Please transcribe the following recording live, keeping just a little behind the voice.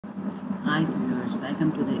Hi viewers,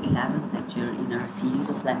 welcome to the 11th lecture in our series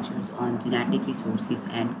of lectures on genetic resources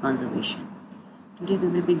and conservation. Today we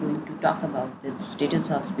will be going to talk about the status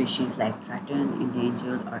of species like threatened,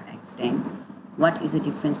 endangered or extinct. What is the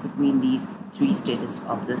difference between these three status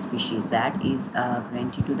of the species that is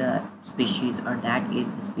granted to the species, or that is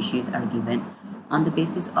the species are given on the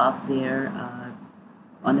basis of their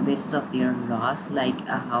loss, like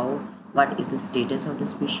how what is the status of the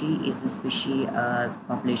species, is the species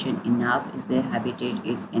population enough, is their habitat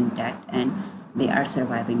is intact and they are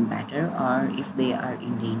surviving better, or if they are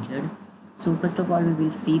endangered. So first of all, we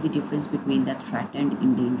will see the difference between the threatened,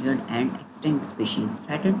 endangered and extinct species.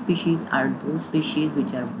 Threatened species are those species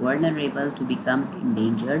which are vulnerable to become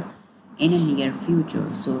endangered in a near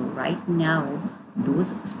future. So right now,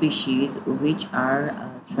 those species which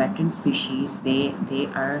are threatened species, they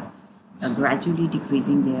are gradually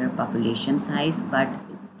decreasing their population size, but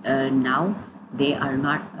now they are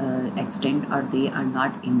not extinct or they are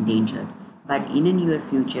not endangered. But in a near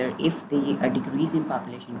future, if the decrease in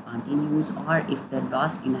population continues, or if the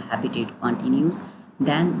loss in habitat continues,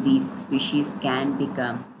 then these species can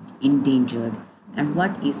become endangered. And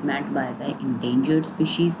what is meant by the endangered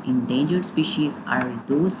species? Endangered species are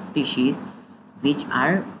those species which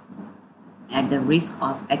are at the risk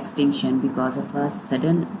of extinction because of a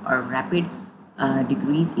sudden or rapid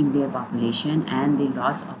decrease in their population and the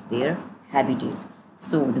loss of their habitats.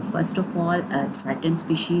 So the first of all, a threatened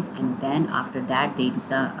species, and then after that there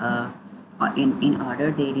is in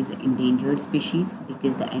order there is endangered species,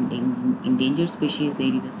 because the endangered species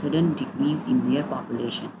there is a sudden decrease in their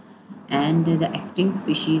population. And the extinct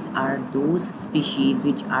species are those species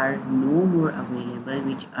which are no more available,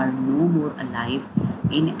 which are no more alive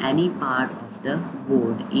in any part of the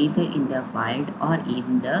world, either in the wild or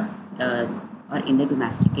in the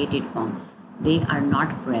domesticated form. They are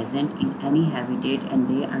not present in any habitat and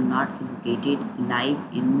they are not located live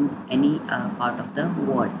in any part of the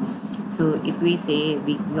world. So if we say,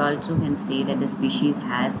 we also can say that the species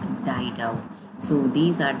has died out. So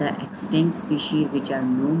these are the extinct species which are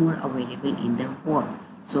no more available in the world.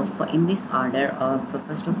 So for in this order of,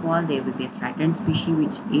 first of all, there will be a threatened species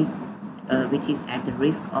which is at the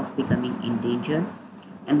risk of becoming endangered,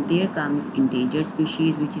 and there comes endangered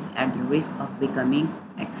species which is at the risk of becoming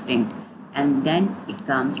extinct, and then it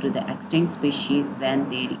comes to the extinct species when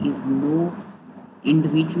there is no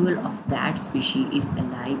individual of that species is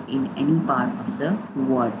alive in any part of the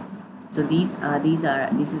world. So this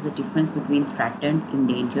is a difference between threatened,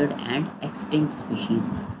 endangered and extinct species.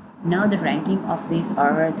 Now the ranking of this,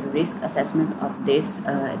 or the risk assessment of this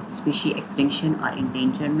species extinction or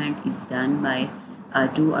endangerment, is done by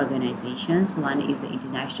two organizations. One is the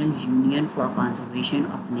International Union for Conservation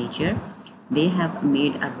of Nature. They have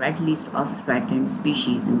made a red list of threatened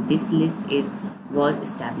species, and this list was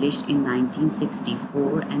established in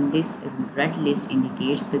 1964, and this red list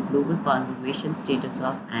indicates the global conservation status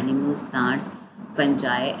of animals, plants,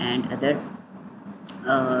 fungi and other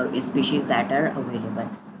species that are available.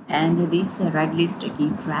 And this red list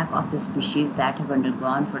keep track of the species that have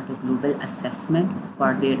undergone for the global assessment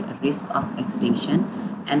for their risk of extinction.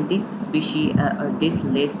 And this species or this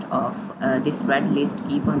list of this red list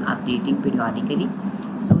keep on updating periodically.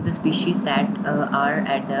 So the species that are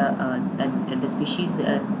at the species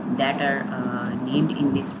that are named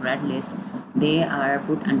in this red list, they are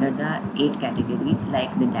put under the 8 categories,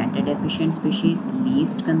 like the data deficient species,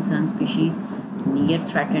 least concern species, near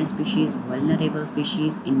threatened species, vulnerable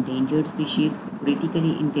species, endangered species,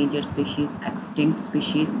 critically endangered species, extinct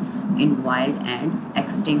species, in wild and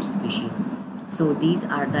extinct species. So these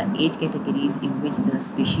are the 8 categories in which the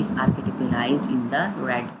species are categorized in the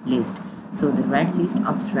red list. So the red list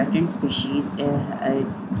of threatened species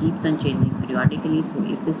keeps on changing periodically. So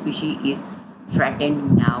if the species is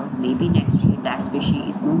threatened now, maybe next year that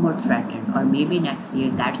species is no more threatened, or maybe next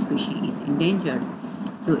year that species is endangered.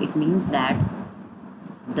 So it means that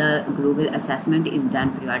the global assessment is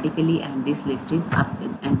done periodically, and this list is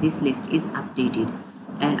updated.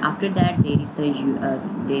 And after that there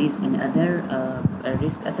is another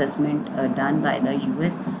risk assessment done by the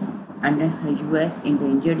US under US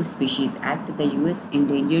Endangered Species Act. The US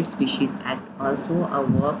Endangered Species Act also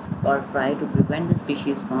work or try to prevent the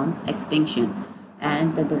species from extinction,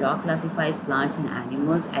 and the law classifies plants and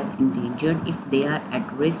animals as endangered if they are at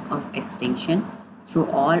risk of extinction through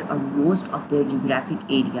all or most of their geographic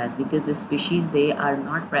areas, because the species, they are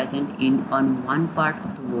not present on one part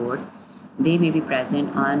of the world. They may be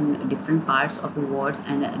present on different parts of the world,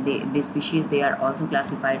 and the species, they are also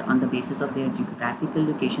classified on the basis of their geographical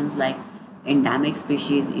locations, like endemic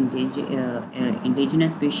species,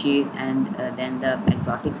 indigenous species, and then the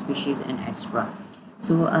exotic species and etc.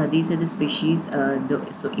 So these are the species.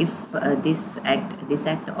 So if this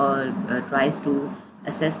act or tries to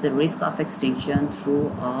assess the risk of extinction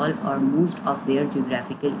through all or most of their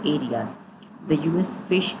geographical areas. The U.S.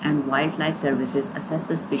 Fish and Wildlife Services assess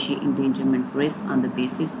the species endangerment risk on the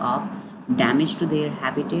basis of damage to their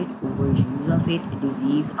habitat, overuse of it,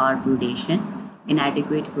 disease or predation,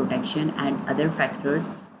 inadequate protection, and other factors.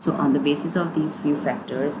 So, on the basis of these few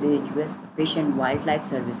factors, the U.S. Fish and Wildlife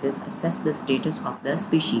Services assess the status of the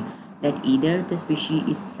species, that either the species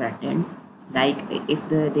is threatened, like if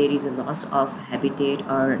there is a loss of habitat,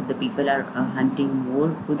 or the people are hunting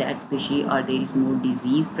more to that species, or there is more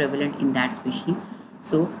disease prevalent in that species.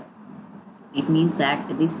 So it means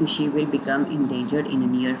that this species will become endangered in the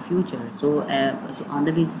near future. So on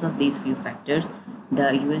the basis of these few factors,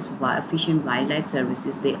 the U.S. Fish and Wildlife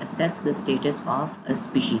Services, they assess the status of a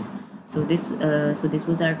species. So this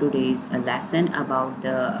was our today's lesson about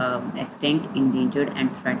the extinct, endangered,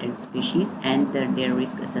 and threatened species, and their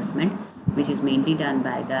risk assessment, which is mainly done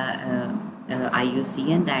by the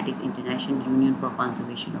IUCN, that is International Union for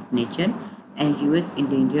Conservation of Nature, and U.S.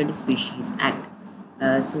 Endangered Species Act.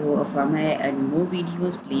 So for my more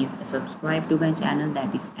videos, please subscribe to my channel,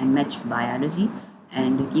 that is MH Biology,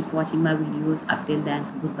 and keep watching my videos. Up till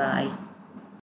then, goodbye.